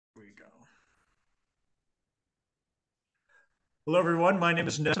Hello, everyone. My name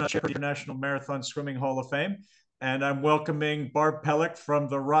is Ned, Chair of the International Marathon Swimming Hall of Fame, and I'm welcoming Barb Pellick from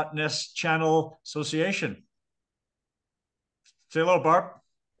the Rottnest Channel Association. Say hello, Barb.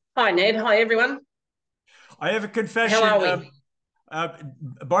 Hi, Ned. Hi, everyone. I have a How confession. are we? Uh,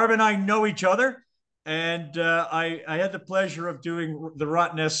 Barb and I know each other, and I had the pleasure of doing the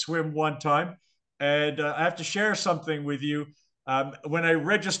Rottnest swim one time, and I have to share something with you. When I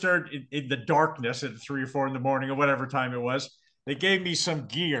registered in the darkness at 3 or 4 in the morning or whatever time it was, they gave me some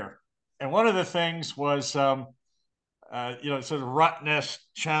gear, and one of the things was it says Rottnest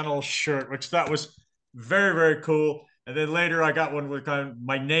Channel shirt, which that was very, very cool. And then later I got one with kind of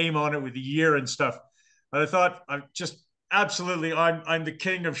my name on it with the year and stuff. But I thought I'm just absolutely I'm the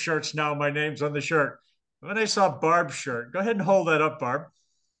king of shirts now. My name's on the shirt. When I saw Barb's shirt, go ahead and hold that up, Barb.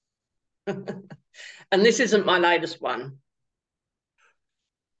 And this isn't my latest one.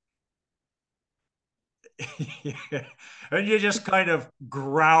 Yeah. And you just kind of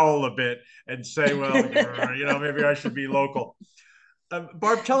growl a bit and say, well, maybe I should be local.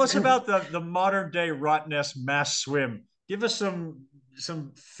 Barb, tell us about the modern day Rottnest mass swim. Give us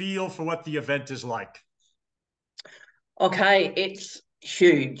some feel for what the event is like. Okay, it's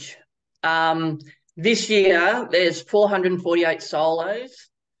huge. Um, this year, there's 448 solos,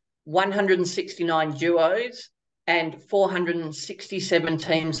 169 duos, and 467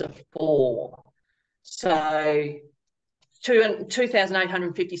 teams of four. So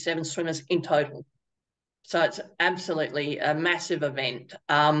 2,857 swimmers in total. So it's absolutely a massive event.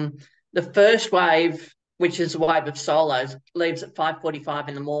 The first wave, which is a wave of solos, leaves at 5:45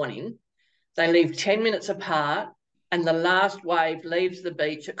 in the morning. They leave 10 minutes apart, and the last wave leaves the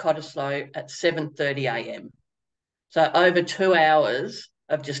beach at Cottesloe at 7:30 a.m. So over 2 hours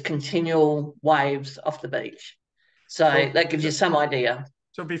of just continual waves off the beach. So So, that gives you some idea.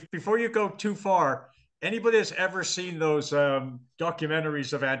 before you go too far, anybody that's ever seen those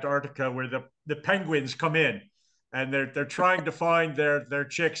documentaries of Antarctica where the penguins come in and they're trying to find their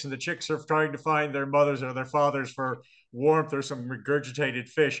chicks, and the chicks are trying to find their mothers or their fathers for warmth or some regurgitated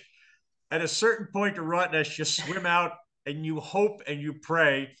fish. At a certain point in Rottnest, you swim out and you hope and you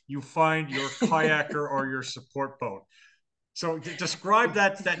pray you find your kayaker or your support boat. So describe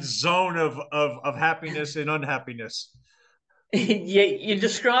that zone of happiness and unhappiness. You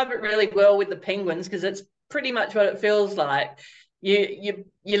describe it really well with the penguins because it's pretty much what it feels like. You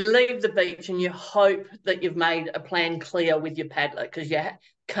leave the beach and you hope that you've made a plan clear with your paddler because you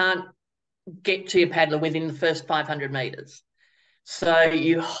can't get to your paddler within the first 500 meters. So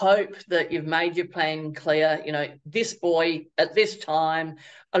you hope that you've made your plan clear. You know, this boy at this time,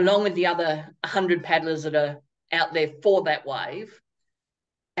 along with the other 100 paddlers that are out there for that wave,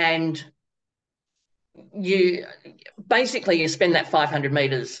 and you basically you spend that 500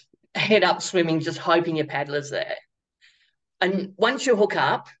 meters head up swimming, just hoping your paddler's there. And once you hook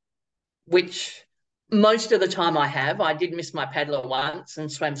up, which most of the time I did miss my paddler once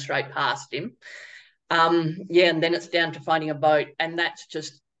and swam straight past him. Yeah, and then it's down to finding a boat, and that's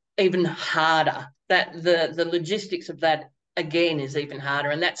just even harder. That the logistics of that again is even harder,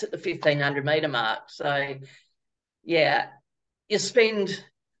 and that's at the 1,500 meter mark. So yeah, you spend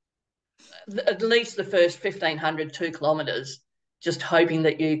at least the first 1,500 2 kilometers just hoping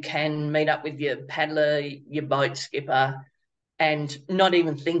that you can meet up with your paddler, your boat skipper, and not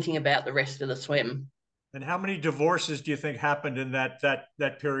even thinking about the rest of the swim. And how many divorces do you think happened in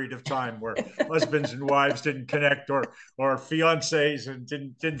that period of time where husbands and wives didn't connect, or fiancés and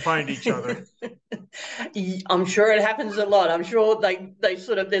didn't find each other? I'm sure it happens a lot. I'm sure they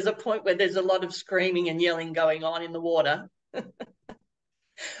sort of there's a point where there's a lot of screaming and yelling going on in the water.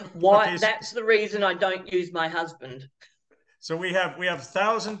 Why? Okay, That's the reason I don't use my husband. so we have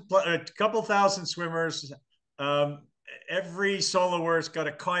a couple thousand swimmers. Um, every solower's got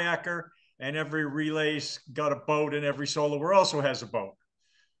a kayaker, and every relay's got a boat, and every solower also has a boat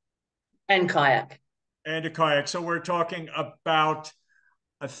And kayak. and a kayak. So we're talking about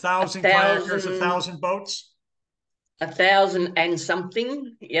a A thousand kayakers, a thousand, thousand boats. a thousand and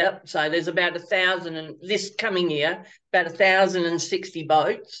something. Yep. So there's about 1,000, and this coming year, about 1,060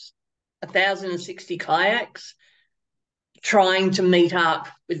 boats, 1,060 kayaks, trying to meet up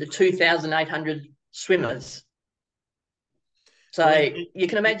with the 2,800 swimmers. So So you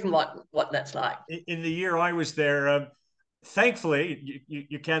can imagine what that's like. in the year I was there, thankfully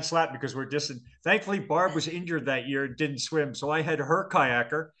you can't slap because we're distant. Thankfully, Barb was injured that year and didn't swim, so I had her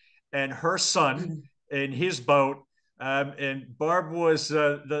kayaker and her son in his boat, and Barb was in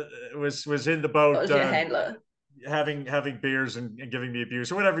the What boat was your handler? having beers and giving me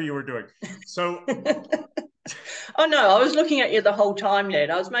abuse or whatever you were doing. So Oh no, I was looking at you the whole time, Ned.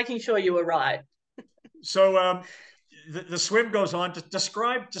 I was making sure you were right. so the swim goes on to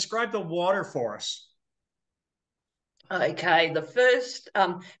describe the water for us. Okay, the first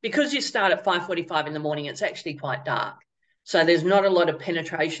because you start at 5:45 in the morning, it's actually quite dark. So there's not a lot of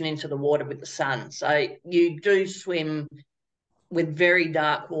penetration into the water with the sun. So you do swim with very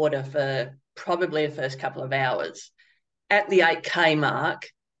dark water for probably the first couple of hours. At the 8K mark,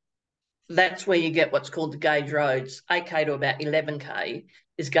 that's where you get what's called the gauge roads. 8K to about 11K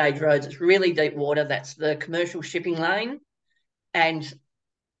is gauge roads. It's really deep water. That's the commercial shipping lane. And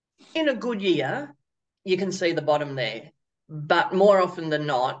in a good year, you can see the bottom there. But more often than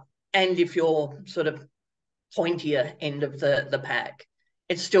not, and if you're sort of pointier end of the pack,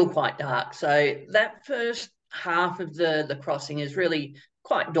 it's still quite dark. So that first half of the crossing is really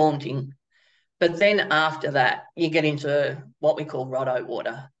quite daunting. But then after that, you get into what we call Rotto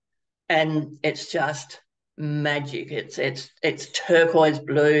water. And it's just magic. It's turquoise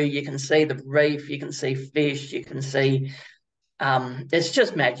blue. You can see the reef, you can see fish, you can see it's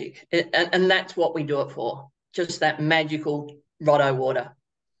just magic. And that's what we do it for. Just that magical Rotto water.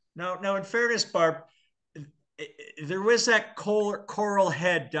 Now, in fairness, Barb, there was that coral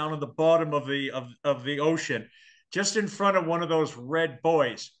head down on the bottom of the ocean, just in front of one of those red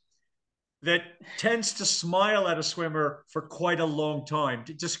buoys, that tends to smile at a swimmer for quite a long time.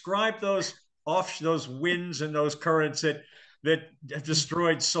 To describe those winds and those currents that have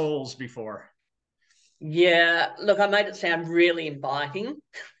destroyed souls before. Yeah, look, I made it sound really inviting,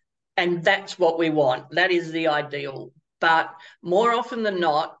 and that's what we want. That is the ideal. But more often than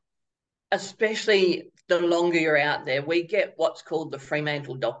not, especially the longer you're out there, we get what's called the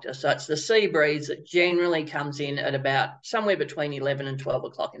Fremantle doctor. So it's the sea breeze that generally comes in at about somewhere between 11 and 12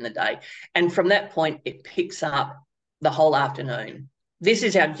 o'clock in the day. And from that point, it picks up the whole afternoon. This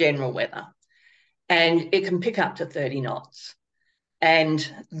is our general weather. And it can pick up to 30 knots. And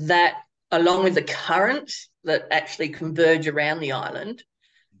that, along with the currents that actually converge around the island,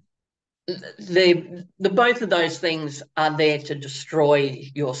 the both of those things are there to destroy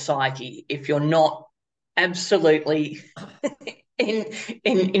your psyche if you're not absolutely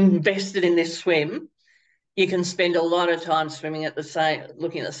invested in this swim. You can spend a lot of time swimming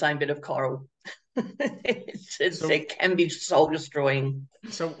looking at the same bit of coral. It can be soul destroying.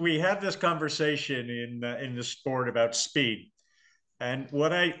 So we have this conversation in the sport about speed, and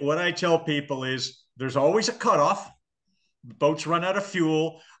what I tell people is there's always a cutoff. Boats run out of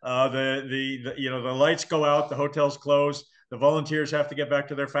fuel. The lights go out. The hotels close. The volunteers have to get back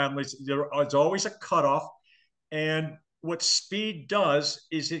to their families. There's always a cutoff, and what speed does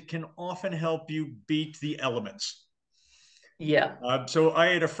is it can often help you beat the elements. Yeah. So I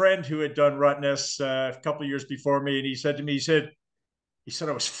had a friend who had done Rottnest a couple of years before me, and he said to me, he said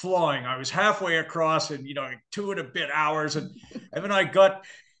I was flying. I was halfway across in 2.5 hours, and then I got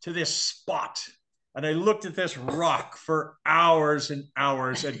to this spot, and I looked at this rock for hours and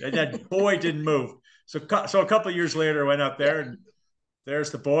hours, and that buoy didn't move. So a couple of years later, I went out there, and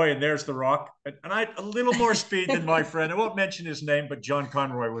there's the buoy, and there's the rock, and I had a little more speed than my friend. I won't mention his name, but John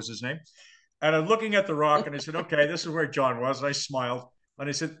Conroy was his name. And I'm looking at the rock, and I said, "Okay, this is where John was." And I smiled, and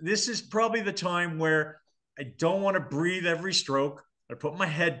I said, "This is probably the time where I don't want to breathe every stroke. I put my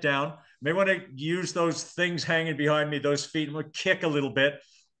head down. May want to use those things hanging behind me, those feet. I'm going to kick a little bit,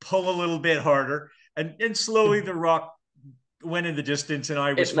 pull a little bit harder." And slowly the rock went in the distance, and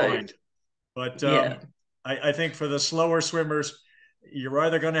I was fine. But Yeah. I think for the slower swimmers, you're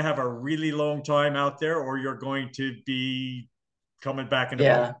either going to have a really long time out there, or you're going to be coming back into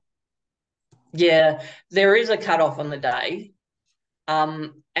boat. Yeah, there is a cutoff on the day.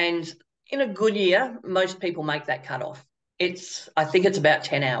 And in a good year, most people make that cutoff. I think it's about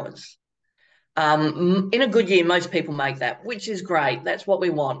 10 hours. In a good year, most people make that, which is great. That's what we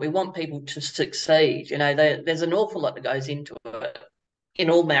want. We want people to succeed. There's an awful lot that goes into it in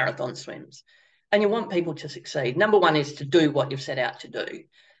all marathon swims, and you want people to succeed. Number one is to do what you've set out to do.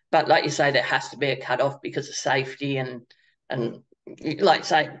 But like you say, there has to be a cutoff because of safety and like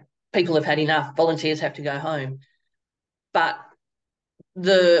say, people have had enough, volunteers have to go home. But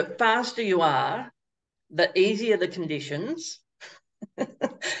the faster you are, the easier the conditions. You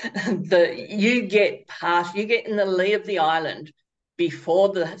get in the lee of the island before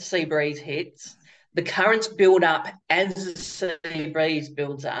the sea breeze hits. The currents build up as the sea breeze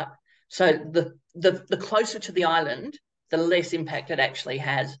builds up. So the closer to the island, the less impact it actually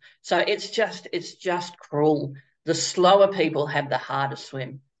has. So it's just cruel. The slower people have the harder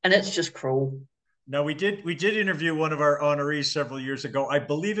swim, and it's just cruel. Now we did interview one of our honorees several years ago. I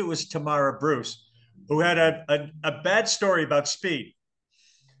believe it was Tamara Bruce, who had a bad story about speed.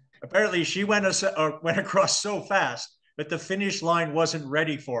 Apparently, she went across so fast that the finish line wasn't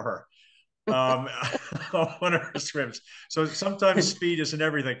ready for her. um, on one of our swims. So sometimes speed isn't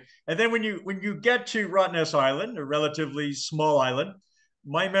everything. And then when you get to Rottnest Island, a relatively small island,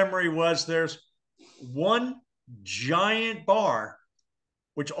 my memory was there's one giant bar,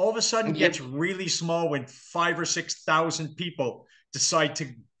 which all of a sudden gets Yep. really small when 5 or 6 thousand people decide to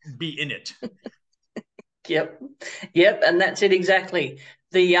be in it. Yep. Yep. And that's it exactly.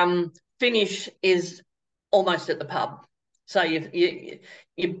 The finish is almost at the pub. So you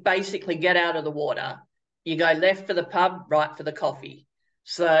basically get out of the water, you go left for the pub, right for the coffee.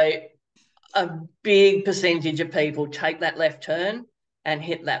 So a big percentage of people take that left turn and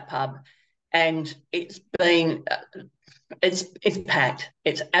hit that pub. And it's packed.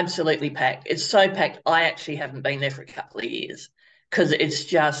 It's absolutely packed. It's so packed. I actually haven't been there for a couple of years because it's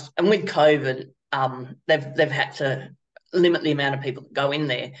just, and with COVID, they've had to limit the amount of people that go in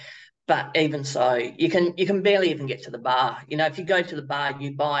there. But even so, you can barely even get to the bar. If you go to the bar,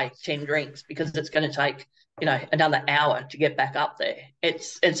 you buy 10 drinks because it's going to take another hour to get back up there.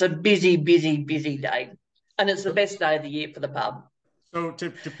 It's a busy, busy, busy day, and it's the best day of the year for the pub. So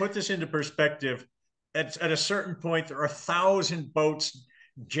to put this into perspective, at a certain point, there are 1,000 boats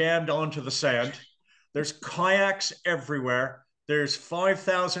jammed onto the sand. There's kayaks everywhere. There's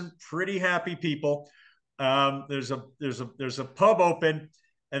 5,000 pretty happy people. There's a pub open,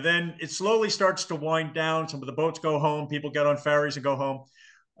 and then it slowly starts to wind down. Some of the boats go home. People get on ferries and go home.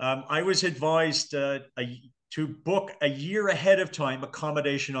 I was advised to book a year ahead of time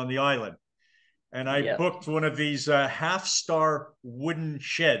accommodation on the island, and I Yeah. booked one of these half-star wooden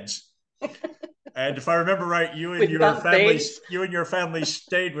sheds. And if I remember right, With bunk beds. you and your family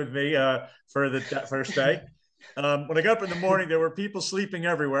stayed with me for the first day. When I got up in the morning, there were people sleeping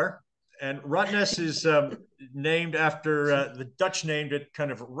everywhere. And Rottnest is named after the Dutch named it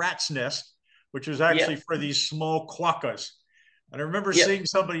kind of rat's nest, which was actually Yep. for these small quokkas. And I remember seeing Yep.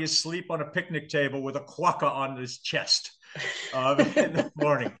 somebody asleep on a picnic table with a quokka on his chest in the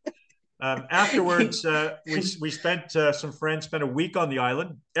morning. Afterwards, we spent some friends spent a week on the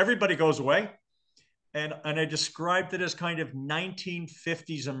island. Everybody goes away, and I described it as kind of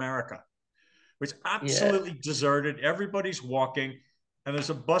 1950s America. It was Yeah. absolutely deserted. Everybody's walking, and there's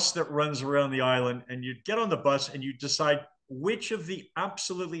a bus that runs around the island, and you get on the bus and you decide which of the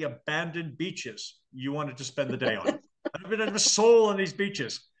absolutely abandoned beaches you wanted to spend the day on. I've been a soul on these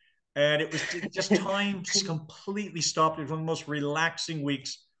beaches, and it was just time just completely stopped. It was one of the most relaxing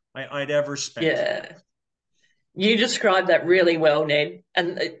weeks I'd ever spent. Yeah. You described that really well, Ned.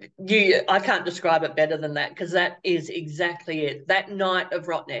 And I can't describe it better than that because that is exactly it. That night of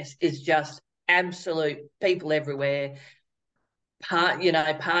Rottnest is just absolute people everywhere. Party,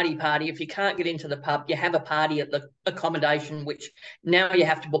 party. If you can't get into the pub, you have a party at the accommodation, which now you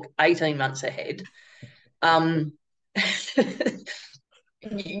have to book 18 months ahead. Um,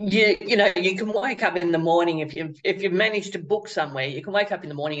 you can wake up in the morning if you've managed to book somewhere. You can wake up in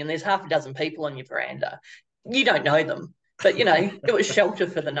the morning and there's half a dozen people on your veranda. You don't know them, but it was shelter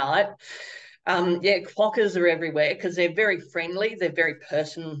for the night. Yeah, quokkas are everywhere because they're very friendly. They're very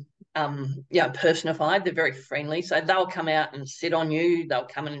personified. They're very friendly. So they'll come out and sit on you. They'll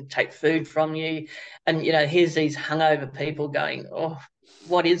come and take food from you. And here's these hungover people going, "Oh,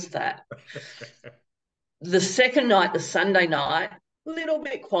 what is that?" The second night, the Sunday night, a little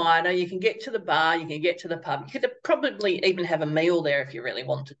bit quieter. You can get to the bar, you can get to the pub. You could probably even have a meal there if you really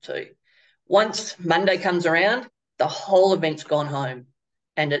wanted to. Once Monday comes around, the whole event's gone home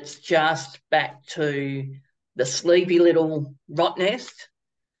and it's just back to the sleepy little rot nest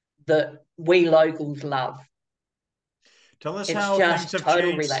that we locals love. Tell us It's how things just have total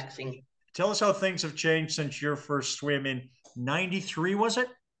changed. relaxing. Tell us how things have changed since your first swim in '93, was it?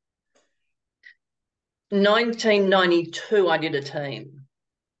 1992, I did a team.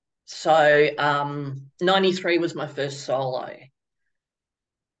 So 93 was my first solo.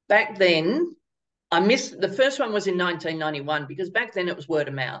 Back then, I missed the first one was in 1991 because back then it was word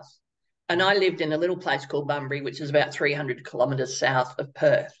of mouth. And I lived in a little place called Bunbury, which is about 300 kilometres south of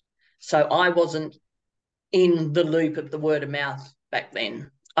Perth. So I wasn't in the loop of the word of mouth back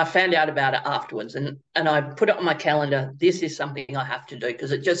then. I found out about it afterwards and I put it on my calendar. This is something I have to do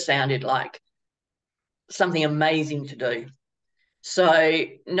because it just sounded like something amazing to do. So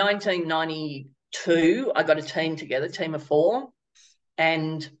 1992, I got a team together, team of four,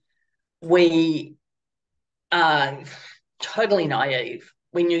 and we totally naive.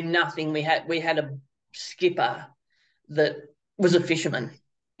 We knew nothing. We had a skipper that was a fisherman.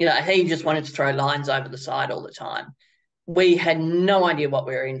 He just wanted to throw lines over the side all the time. We had no idea what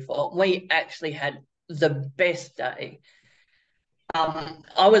we were in for. We actually had the best day.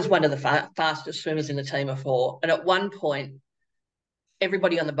 I was one of the fastest swimmers in the team of four, and at one point,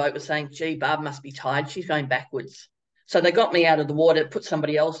 everybody on the boat was saying, gee, Barb must be tired. She's going backwards. So they got me out of the water, put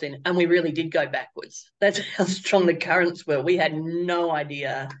somebody else in, and we really did go backwards. That's how strong the currents were. We had no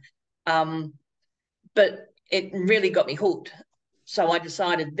idea. But it really got me hooked. So I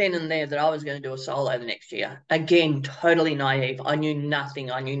decided then and there that I was going to do a solo the next year. Again, totally naive. I knew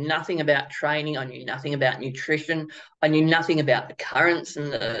nothing. I knew nothing about training. I knew nothing about nutrition. I knew nothing about the currents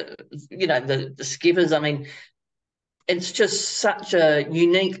and the skippers. I mean, it's just such a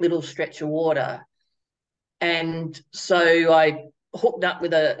unique little stretch of water. And so I hooked up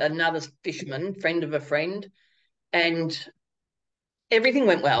with another fisherman, friend of a friend, and everything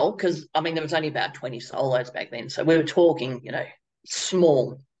went well because, I mean, there was only about 20 solos back then. So we were talking,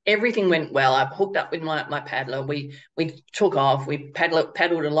 small. Everything went well. I hooked up with my paddler. We took off. We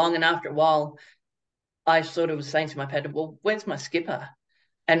paddled along, and after a while, I sort of was saying to my paddler, well, where's my skipper?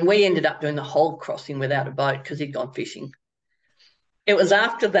 And we ended up doing the whole crossing without a boat because he'd gone fishing. It was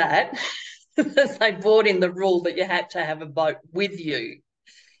after that that they brought in the rule that you had to have a boat with you.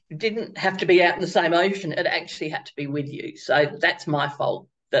 It didn't have to be out in the same ocean. It actually had to be with you. So that's my fault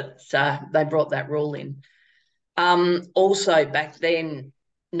that they brought that rule in. Also, back then,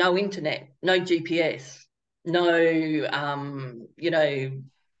 no internet, no GPS, no,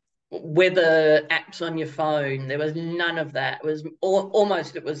 weather apps on your phone. There was none of that. It was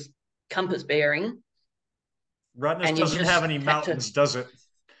it was compass bearing. Rottnest doesn't have any mountains, does it?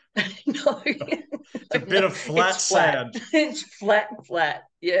 No. It's a bit of flat sand. It's flat.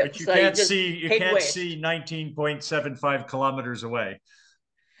 Yeah. But you can't see 19.75 kilometers away.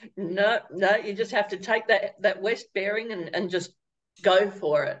 No, you just have to take that west bearing and just go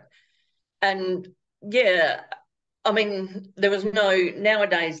for it. And yeah, I mean, there was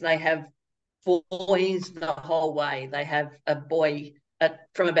nowadays they have boys the whole way. They have a boy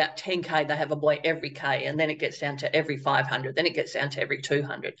from about 10K, they have a boy every K, and then it gets down to every 500, then it gets down to every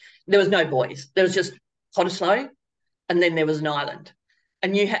 200. There was no boys. There was just Cottesloe, and then there was an island.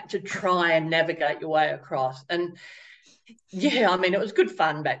 And you had to try and navigate your way across. And yeah, I mean, it was good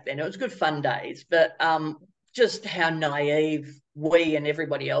fun back then. It was good fun days, but just how naive we and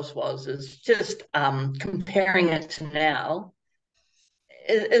everybody else was is just comparing it to now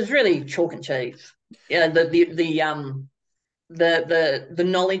is really chalk and cheese. Yeah, the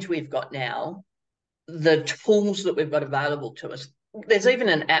knowledge we've got now, the tools that we've got available to us. There's even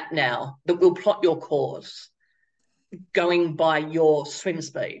an app now that will plot your course going by your swim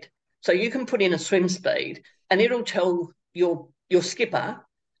speed. So you can put in a swim speed and it'll tell your skipper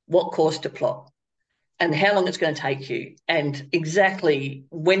what course to plot and how long it's going to take you and exactly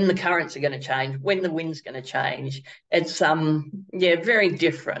when the currents are going to change, when the wind's going to change. It's very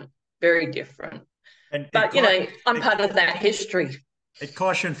different, very different. But I'm part of that history. A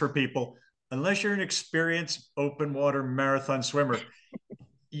caution for people, unless you're an experienced open water marathon swimmer,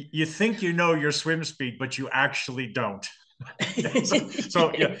 you think you know your swim speed, but you actually don't.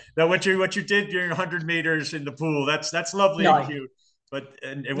 so yeah, now what you did during 100 meters in the pool, that's lovely and cute. But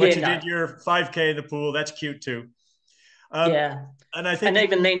what you did your 5K in the pool, that's cute too. And I think, and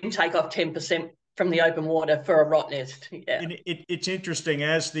even then take off 10% from the open water for a Rottnest. Yeah, it's interesting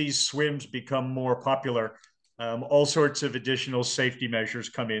as these swims become more popular. All sorts of additional safety measures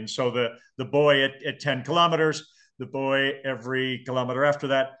come in. So the boy at 10 kilometers, the boy every kilometer after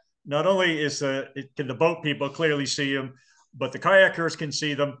that. Not only can the boat people clearly see him, but the kayakers can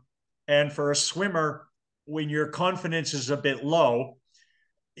see them. And for a swimmer, when your confidence is a bit low,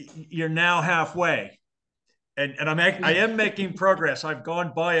 you're now halfway. And I am making progress. I've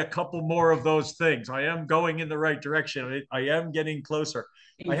gone by a couple more of those things. I am going in the right direction. I am getting closer.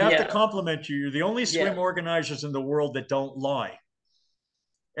 I have to compliment you. You're the only swim organizers in the world that don't lie.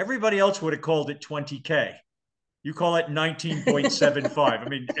 Everybody else would have called it 20K. You call it 19.75. I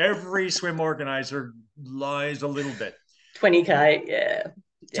mean, every swim organizer lies a little bit. 20K, yeah.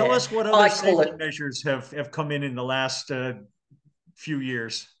 Tell us what other safety measures have come in the last few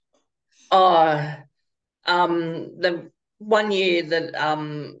years. The 1 year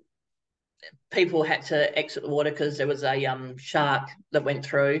that people had to exit the water because there was a shark that went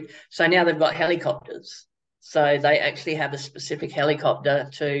through. So now they've got helicopters. So they actually have a specific helicopter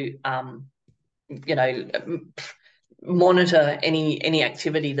to, monitor any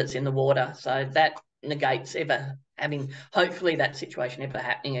activity that's in the water. So that negates hopefully that situation ever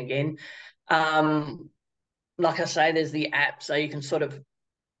happening again. Like I say, there's the app, so you can sort of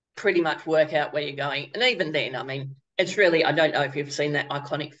pretty much work out where you're going. And even then, I mean, it's really, I don't know if you've seen that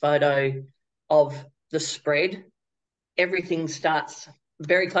iconic photo of the spread. Everything starts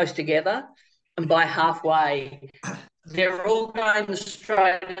very close together, and by halfway, they're all going the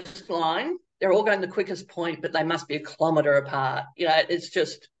straightest line, they're all going the quickest point, but they must be a kilometre apart. It's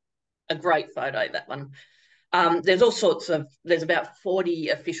just a great photo, that one. There's all sorts of, there's about 40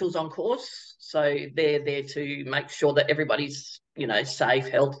 officials on course. So they're there to make sure that everybody's, safe,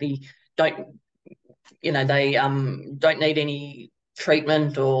 healthy, they don't need any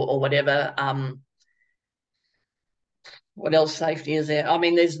treatment or whatever. What else safety is there? I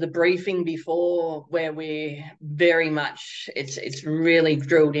mean, there's the briefing before where we're very much, it's really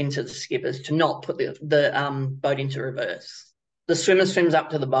drilled into the skippers to not put the boat into reverse. The swimmer swims up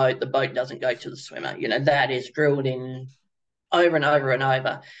to the boat doesn't go to the swimmer. That is drilled in over and over and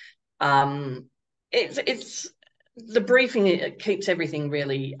over. It's the briefing, it keeps everything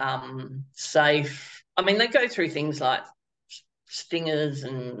really safe. I mean, they go through things like stingers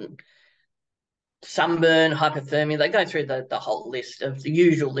and sunburn, hypothermia. They go through the whole list of the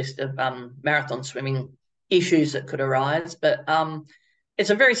usual list of marathon swimming issues that could arise. But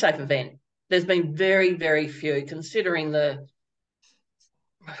it's a very safe event. There's been very, very few, considering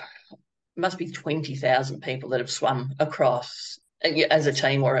must be 20,000 people that have swum across as a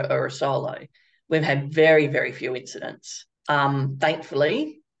team or a solo. We've had very, very few incidents,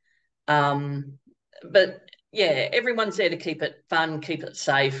 thankfully. But yeah, everyone's there to keep it fun, keep it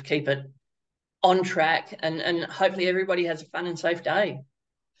safe, keep it on track, and hopefully everybody has a fun and safe day.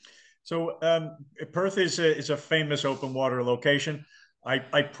 So Perth is a famous open water location.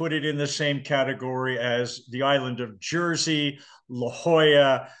 I put it in the same category as the island of Jersey, La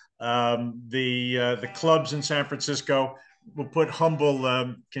Jolla, the clubs in San Francisco. We'll put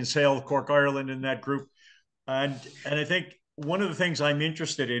Humble, Kinsale, Cork, Ireland in that group. And I think one of the things I'm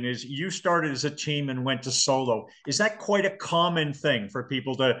interested in is you started as a team and went to solo. Is that quite a common thing for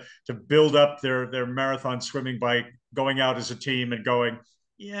people to build up their marathon swimming by going out as a team and going,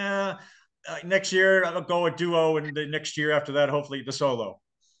 yeah, next year I'll go a duo, and the next year after that, hopefully the solo?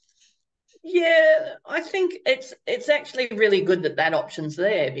 Yeah, I think it's actually really good that option's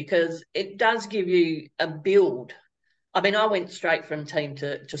there, because it does give you a build. I mean, I went straight from team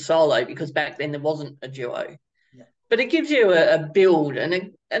to solo because back then there wasn't a duo. Yeah. But it gives you a build,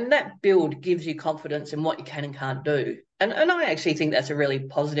 and that build gives you confidence in what you can and can't do. And I actually think that's a really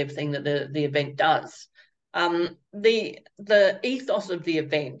positive thing that the event does. The ethos of the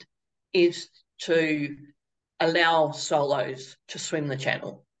event is to allow solos to swim the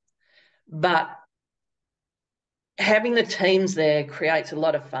channel. But having the teams there creates a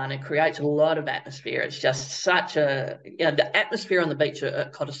lot of fun. It creates a lot of atmosphere. It's just such the atmosphere on the beach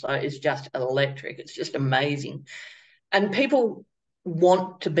at Cottesloe is just electric. It's just amazing. And people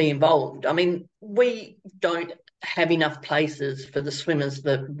want to be involved. I mean, we don't have enough places for the swimmers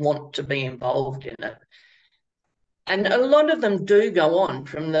that want to be involved in it. And a lot of them do go on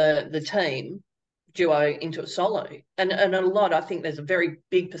from the team duo into a solo. And a lot, I think there's a very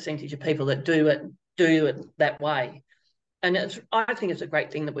big percentage of people that do it that way. And I think it's a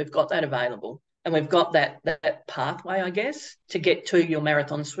great thing that we've got that available, and we've got that pathway, I guess, to get to your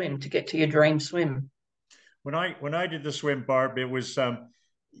marathon swim, to get to your dream swim. When I did the swim, Barb, it was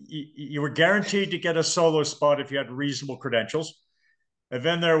you were guaranteed to get a solo spot if you had reasonable credentials. And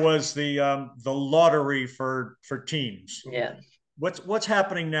then there was the lottery for teams. Yeah. What's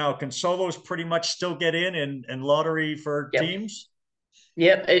happening now? Can solos pretty much still get in and lottery for teams?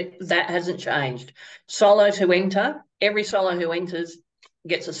 Yep, that hasn't changed. Solos who enter, every solo who enters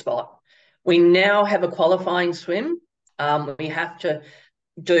gets a spot. We now have a qualifying swim. We have to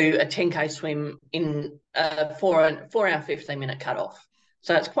do a 10K swim in 4 hour 15-minute cutoff.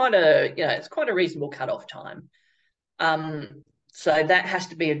 So it's quite a reasonable cutoff time. So that has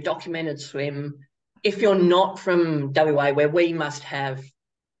to be a documented swim. If you're not from WA, where we must have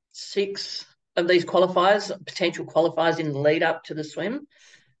 6 of these qualifiers, potential qualifiers in the lead up to the swim,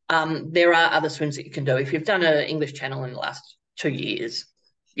 there are other swims that you can do. If you've done an English Channel in the last 2 years,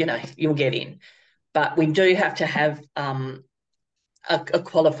 you'll get in. But we do have to have a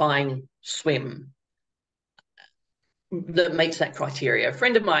qualifying swim that meets that criteria. A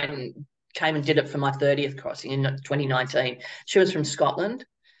friend of mine came and did it for my 30th crossing in 2019. She was from Scotland,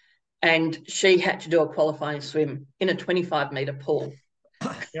 and she had to do a qualifying swim in a 25-metre pool.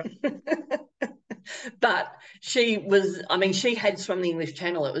 Yep. But she had swum the English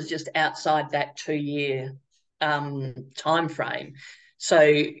Channel. It was just outside that 2-year time frame.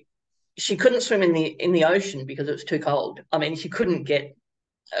 So she couldn't swim in the ocean because it was too cold. I mean, she couldn't get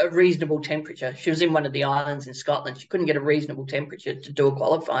a reasonable temperature. She was in one of the islands in Scotland. She couldn't get a reasonable temperature to do a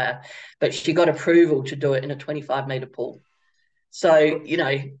qualifier, but she got approval to do it in a 25-metre pool. So,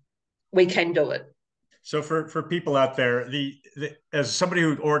 we can do it. So for people out there, as somebody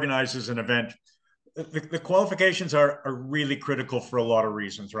who organizes an event, the qualifications are really critical for a lot of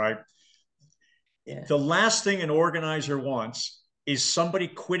reasons, right? Yeah. The last thing an organizer wants is somebody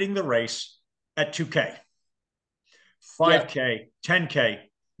quitting the race at 2K, Yep. 5K, 10K.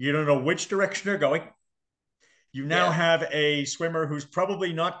 You don't know which direction they're going. You now Yeah. have a swimmer who's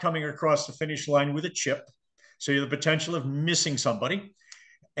probably not coming across the finish line with a chip. So you have the potential of missing somebody.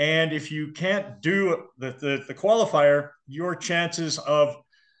 And if you can't do the qualifier, your chances of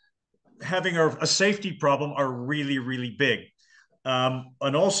having a safety problem are really, really big.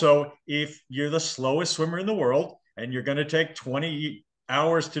 And also, if you're the slowest swimmer in the world and you're going to take 20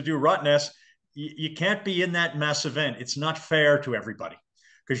 hours to do Rottnest, you can't be in that mass event. It's not fair to everybody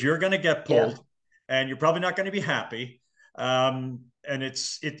because you're going to get Yeah. pulled and you're probably not going to be happy. And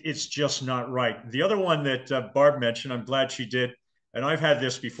it's just not right. The other one that Barb mentioned, I'm glad she did, and I've had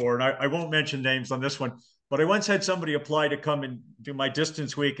this before, and I won't mention names on this one, but I once had somebody apply to come and do my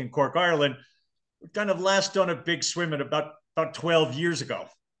distance week in Cork, Ireland. Kind of last done a big swim at about 12 years ago,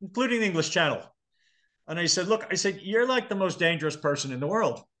 including the English Channel. And I said, look, I said, you're like the most dangerous person in the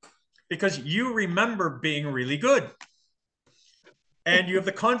world because you remember being really good. And you have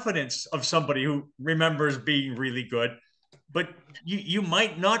the confidence of somebody who remembers being really good, but you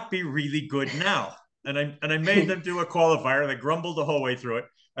might not be really good now. And I made them do a qualifier. They grumbled the whole way through it,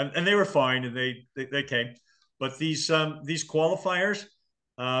 and they were fine, and they came. But these qualifiers,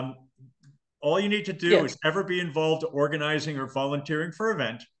 um, all you need to do Yeah. is ever be involved organizing or volunteering for an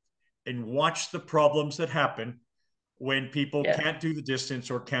event and watch the problems that happen when people Yeah. can't do the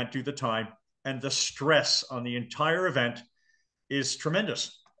distance or can't do the time. And the stress on the entire event is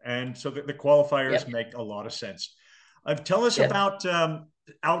tremendous. And so the qualifiers Yep. make a lot of sense. Tell us Yep. about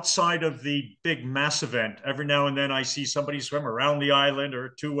outside of the big mass event. Every now and then I see somebody swim around the island or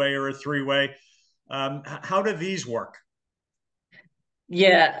a two-way or a three-way. How do these work?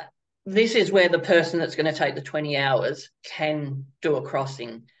 Yeah. This is where the person that's going to take the 20 hours can do a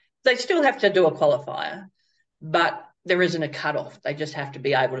crossing. They still have to do a qualifier, but there isn't a cutoff. They just have to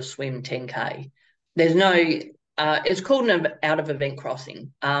be able to swim 10K. There's no, it's called an out of event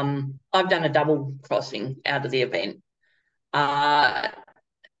crossing. I've done a double crossing out of the event. Uh,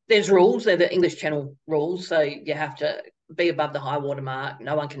 there's rules. They're the English Channel rules. So you have to be above the high water mark.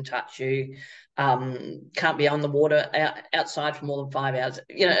 No one can touch you. Can't be on the water outside for more than 5 hours.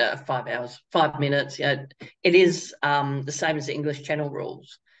 5 hours, 5 minutes. It is the same as the English Channel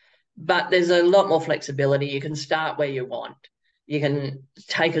rules, but there's a lot more flexibility. You can start where you want. You can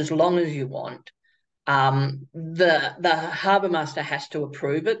take as long as you want. The harbour master has to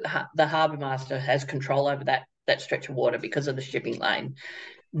approve it. The harbour master has control over that stretch of water because of the shipping lane.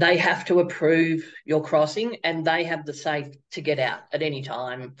 They have to approve your crossing, and they have the say to get out at any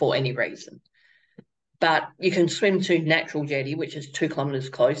time for any reason. But you can swim to Natural Jetty, which is 2 kilometres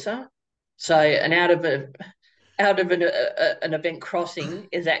closer. So an event crossing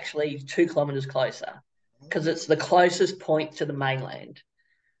is actually 2 kilometres closer because it's the closest point to the mainland.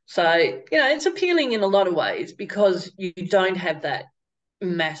 So, it's appealing in a lot of ways because you don't have that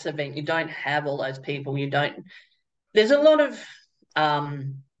mass event. You don't have all those people. There's a lot of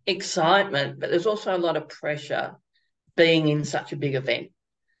excitement, but there's also a lot of pressure being in such a big event.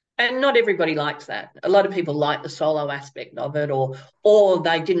 And not everybody likes that. A lot of people like the solo aspect of it, or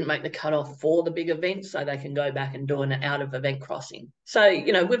they didn't make the cutoff for the big event, so they can go back and do an out of event crossing. So,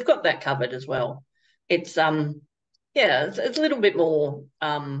 we've got that covered as well. It's it's a little bit more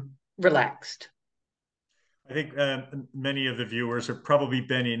relaxed. I think many of the viewers have probably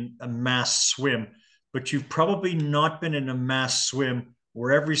been in a mass swim, but you've probably not been in a mass swim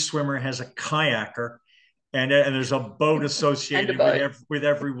where every swimmer has a kayaker and there's a boat And a associated boat. with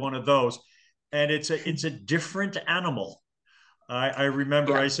every one of those, and it's a different animal. I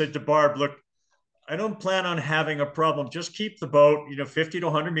remember I Yeah. said to Barb, "Look, I don't plan on having a problem. Just keep the boat, 50 to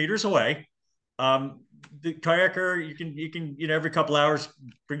 100 meters away. The kayaker, you can every couple hours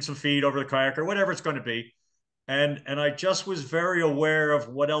bring some feed over the kayaker, whatever it's going to be." And I just was very aware of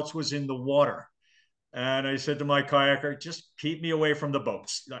what else was in the water. And I said to my kayaker, just keep me away from the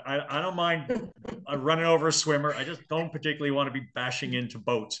boats. I don't mind running over a swimmer. I just don't particularly want to be bashing into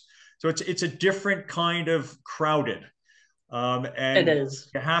boats. So it's a different kind of crowded. It And is.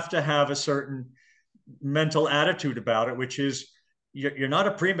 you have to have a certain mental attitude about it, which is you're not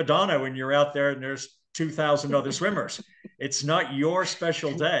a prima donna when you're out there and there's 2,000 other swimmers. It's not your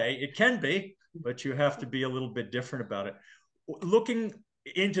special day. It can be, but you have to be a little bit different about it. Looking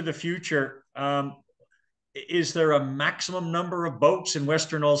into the future, is there a maximum number of boats in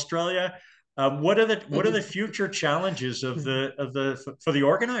Western Australia? What are the future challenges for the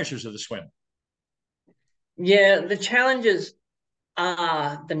organizers of the swim? Yeah, the challenges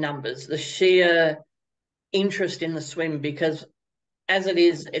are the numbers, the sheer interest in the swim, because as it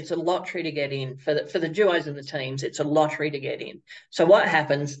is, it's a lottery to get in for the duos and the teams. It's a lottery to get in. So what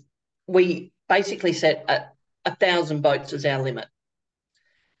happens? We basically set 1,000 boats as our limit.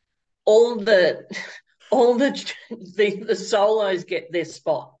 All the all the solos get their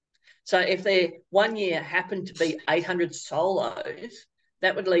spot. So if there one year happened to be 800 solos,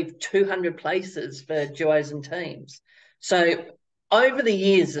 that would leave 200 places for duos and teams. So over the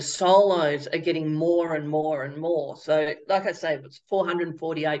years, the solos are getting more and more and more. So, like I say, it's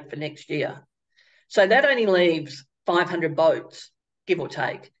 448 for next year. So that only leaves 500 boats, give or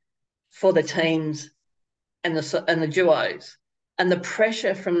take, for the teams and the duos. And the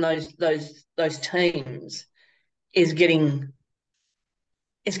pressure from those teams is getting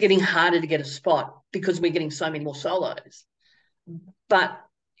harder to get a spot because we're getting so many more solos. But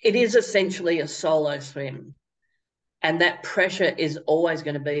it is essentially a solo swim. And that pressure is always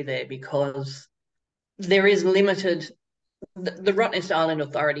going to be there because there is limited. The Rottnest Island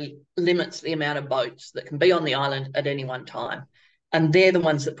Authority limits the amount of boats that can be on the island at any one time. And they're the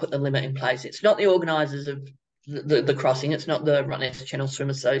ones that put the limit in place. It's not the organisers of the crossing. It's not the Rottnest Channel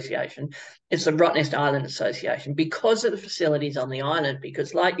Swim Association. It's the Rottnest Island Association because of the facilities on the island.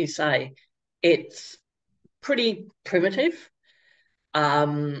 Because, like you say, it's pretty primitive.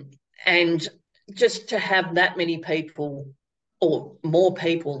 And just to have that many people or more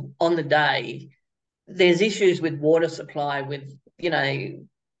people on the day, there's issues with water supply, with,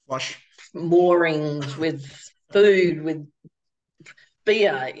 Flush. moorings, with food, with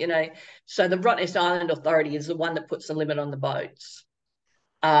beer, So the Rottnest Island Authority is the one that puts the limit on the boats.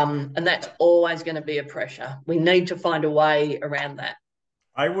 And that's always going to be a pressure. We need to find a way around that.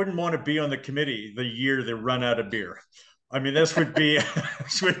 I wouldn't want to be on the committee the year they run out of beer. I mean, this would be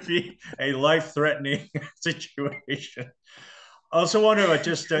this would be a life-threatening situation. I also want to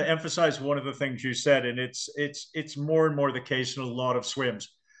just emphasize one of the things you said, and it's more and more the case in a lot of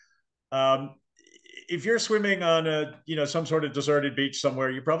swims. Um, if you're swimming on some sort of deserted beach somewhere,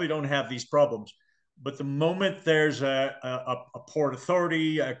 you probably don't have these problems. But the moment there's a port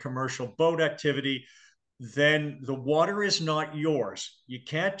authority, a commercial boat activity, then the water is not yours. You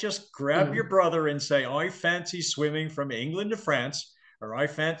can't just grab your brother and say, I fancy swimming from England to France, or I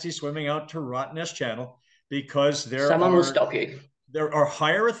fancy swimming out to Rottnest Channel, because Someone will stop you. There are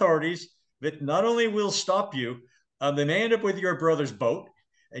higher authorities that not only will stop you, they may end up with your brother's boat,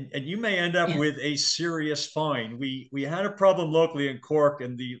 and you may end up with a serious fine. We had a problem locally in Cork,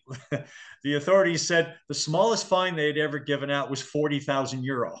 and the the authorities said the smallest fine they had ever given out was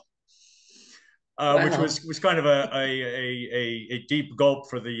 €40,000. Wow. Which was kind of a deep gulp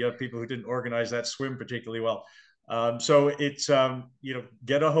for the people who didn't organize that swim particularly well. So it's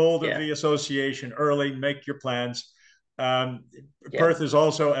get a hold of the association early, make your plans. Perth is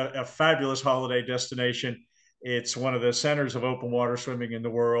also a fabulous holiday destination. It's one of the centers of open water swimming in the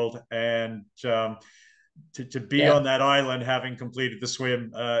world, and to be on that island having completed the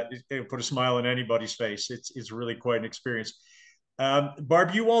swim, it put a smile on anybody's face. It's really quite an experience.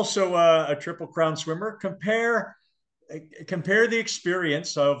 Barb, you also a Triple Crown swimmer. Compare the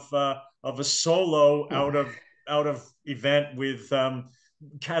experience of a solo out of event with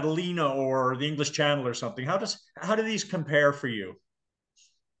Catalina or the English Channel or something. How do these compare for you?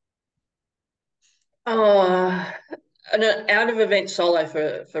 An out of event solo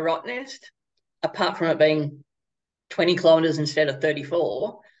for Rottnest, apart from it being 20 kilometres instead of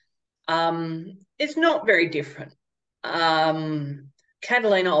 34, it's not very different.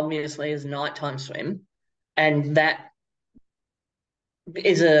 Catalina obviously is a nighttime swim, and that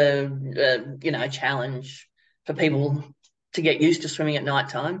is a challenge for people to get used to swimming at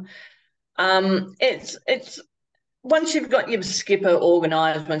nighttime. It's once you've got your skipper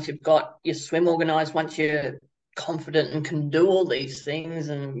organised, once you've got your swim organised, once you're confident and can do all these things,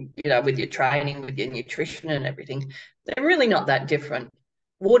 and with your training, with your nutrition and everything, they're really not that different.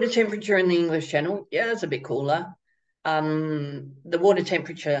 Water temperature in the English Channel, it's a bit cooler. The water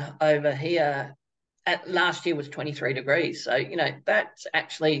temperature over here at last year was 23 degrees. So, that's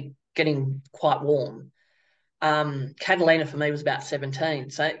actually getting quite warm. Catalina for me was about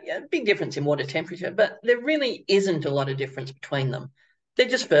 17. So, big difference in water temperature, but there really isn't a lot of difference between them. They're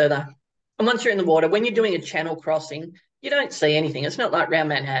just further. And once you're in the water, when you're doing a channel crossing, you don't see anything. It's not like around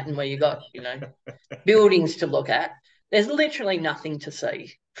Manhattan where you got, buildings to look at. There's literally nothing to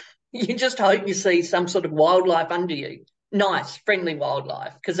see. You just hope you see some sort of wildlife under you. Nice, friendly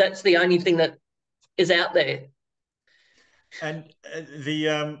wildlife, because that's the only thing that is out there. And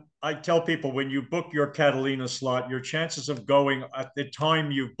I tell people, when you book your Catalina slot, your chances of going at the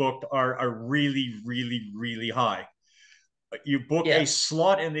time you've booked are really, really, really high. You book a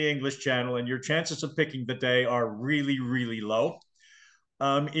slot in the English Channel, and your chances of picking the day are really, really low.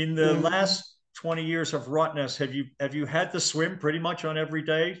 In the last 20 years of Rottnest, have you had to swim pretty much on every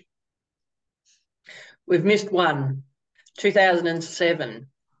day? We've missed one, 2007.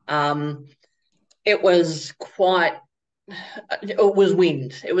 It was quite. It was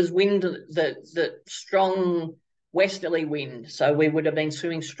wind. It was wind, the strong westerly wind. So we would have been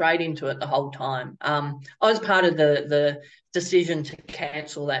swimming straight into it the whole time. I was part of the decision to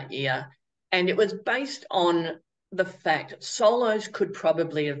cancel that year, and it was based on the fact solos could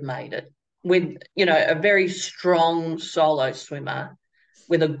probably have made it with a very strong solo swimmer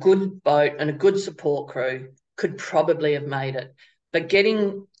with a good boat and a good support crew could probably have made it. But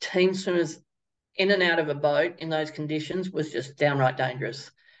getting team swimmers in and out of a boat in those conditions was just downright dangerous.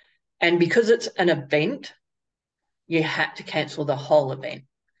 And because it's an event, you had to cancel the whole event.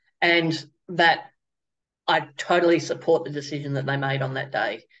 And that I totally support the decision that they made on that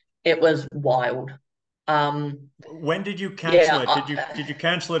day. It was wild. When did you cancel Yeah, it? Did you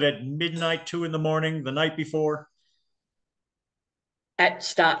cancel it at midnight, 2 in the morning, the night before? at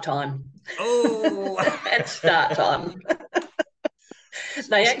start time. Oh, At start time.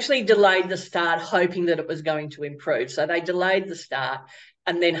 They actually delayed the start, hoping that it was going to improve. So they delayed the start,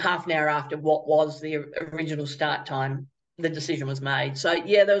 and then half an hour after what was the original start time, the decision was made. So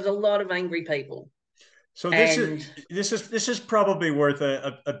yeah, there was a lot of angry people. so this is And this is probably worth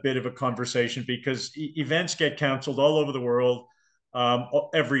a bit of a conversation because events get canceled all over the world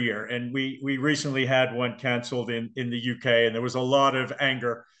every year, and we recently had one canceled in the UK, and there was a lot of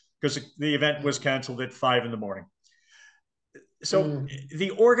anger because the event was canceled at 5 in the morning. So the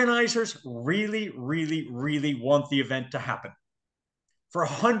organizers really, really, really want the event to happen for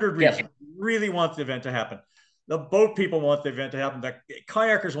 100 reasons. yep, Really want the event to happen. The boat people want the event to happen. The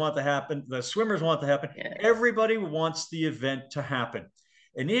kayakers want to happen. The swimmers want to happen. yeah, Everybody wants the event to happen,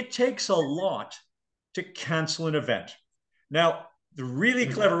 and it takes a lot to cancel an event. Now, the really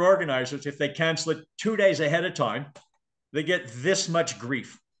clever organizers, if they cancel it 2 days ahead of time, they get this much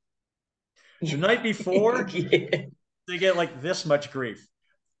grief. The night before, yeah. they get like this much grief.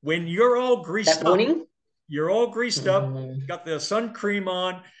 When you're all That greased up, morning. you're all greased up, Mm, got the sun cream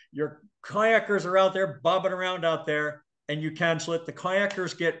on, your kayakers are out there bobbing around out there, and you cancel it. The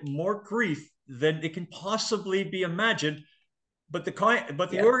kayakers get more grief than it can possibly be imagined. But the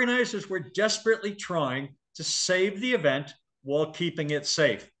yeah, organizers were desperately trying to save the event while keeping it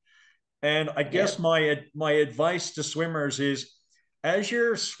safe. And I yeah, guess my advice to swimmers is, as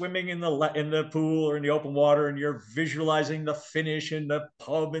you're swimming in the pool or in the open water, and you're visualizing the finish in the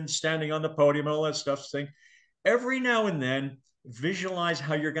pub and standing on the podium and all that stuff, thing, every now and then visualize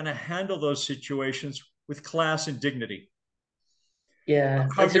how you're going to handle those situations with class and dignity. yeah.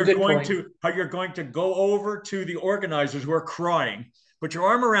 How That's a you're good going point. to how you're going to go over to the organizers who are crying, put your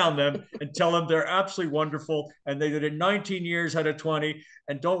arm around them and tell them they're absolutely wonderful and they did it 19 years out of 20,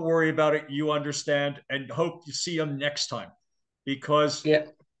 and don't worry about it, you understand, and hope you see them next time. Because Yeah,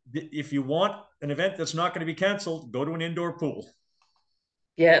 if you want an event that's not going to be canceled, go to an indoor pool.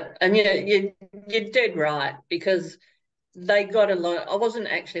 yeah, and you're dead right because they got a lot. I wasn't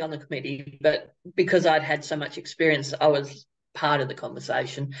actually on the committee, but because I'd had so much experience, I was part of the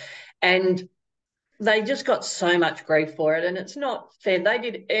conversation, and they just got so much grief for it, and it's not fair. They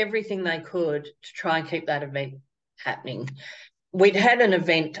did everything they could to try and keep that event happening. We'd had an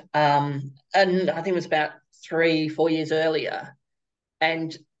event, and I think it was about 3, 4 years earlier,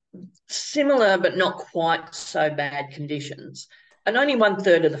 and similar but not quite so bad conditions, and only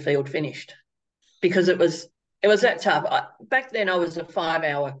 1/3 of the field finished because it was that tough. Back then, I was a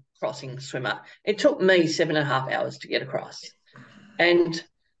 5-hour crossing swimmer. It took me 7.5 hours to get across, and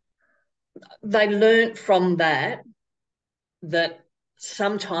they learned from that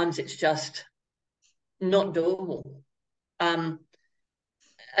sometimes it's just not doable. Um,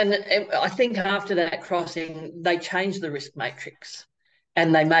 and I think after that crossing, they changed the risk matrix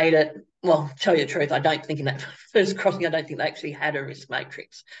and they made it. Well, tell you the truth, I don't think in that first crossing, I don't think they actually had a risk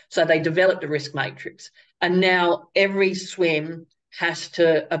matrix. So they developed a risk matrix, and now every swim has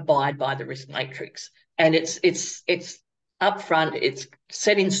to abide by the risk matrix, and it's up front, it's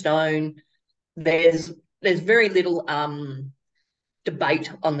set in stone. There's very little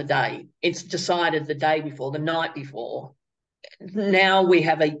debate on the day. It's decided the day before, the night before. Now we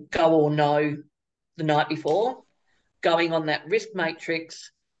have a go or no the night before, going on that risk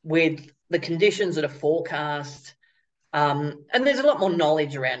matrix with the conditions that are forecast. And there's a lot more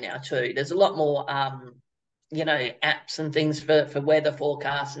knowledge around now too. There's a lot more apps and things for weather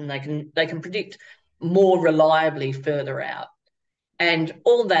forecasts, and they can predict more reliably further out. And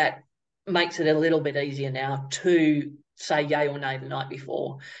all that makes it a little bit easier now to say yay or nay the night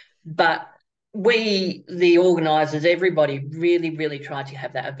before. But we, the organisers, everybody really, really tried to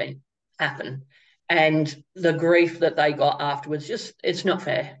have that event happen. And the grief that they got afterwards, just, it's not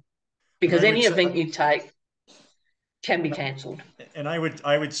fair, And because I would any say, event you take can be cancelled. and I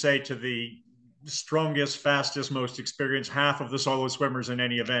would say to the strongest, fastest, most experienced half of the solo swimmers in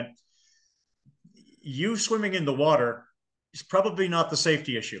any event, you swimming in the water is probably not the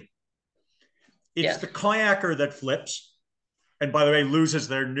safety issue. It's Yeah. the kayaker that flips, and by the way, loses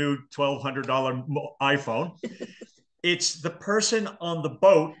their new $1,200 iPhone. It's the person on the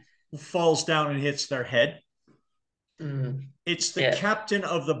boat who falls down and hits their head. It's the Yeah. captain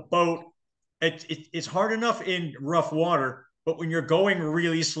of the boat. It's hard enough in rough water, but when you're going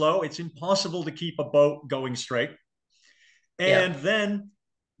really slow, it's impossible to keep a boat going straight. Yeah. And then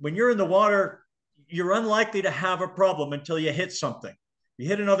when you're in the water, you're unlikely to have a problem until you hit something. You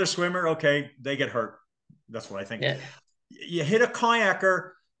hit another swimmer, okay, they get hurt. That's what I think. Yeah. You hit a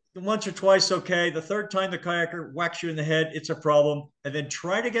kayaker once or twice, okay. The third time the kayaker whacks you in the head, it's a problem. And then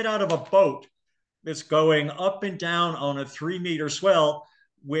try to get out of a boat that's going up and down on a 3 meter swell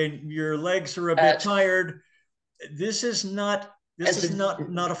when your legs are a bit tired. This is not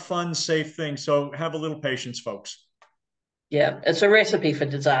not a fun, safe thing. So have a little patience, folks. Yeah, it's a recipe for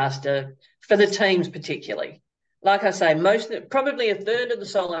disaster for the teams, particularly. Like I say, probably a third of the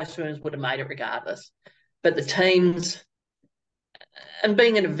solo swimmers would have made it regardless, but the teams, and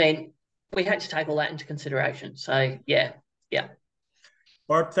being an event, we had to take all that into consideration. So yeah, yeah.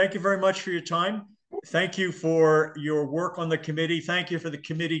 Barb, thank you very much for your time. Thank you for your work on the committee. Thank you for the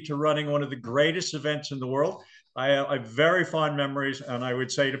committee to running one of the greatest events in the world. I have very fond memories, and I would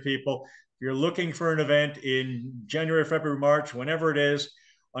say to people, if you're looking for an event in January, February, March, whenever it is,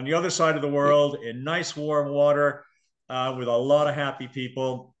 on the other side of the world, in nice warm water, with a lot of happy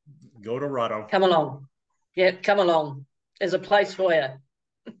people, go to Rotto. Come along. Yeah, come along. There's a place for you.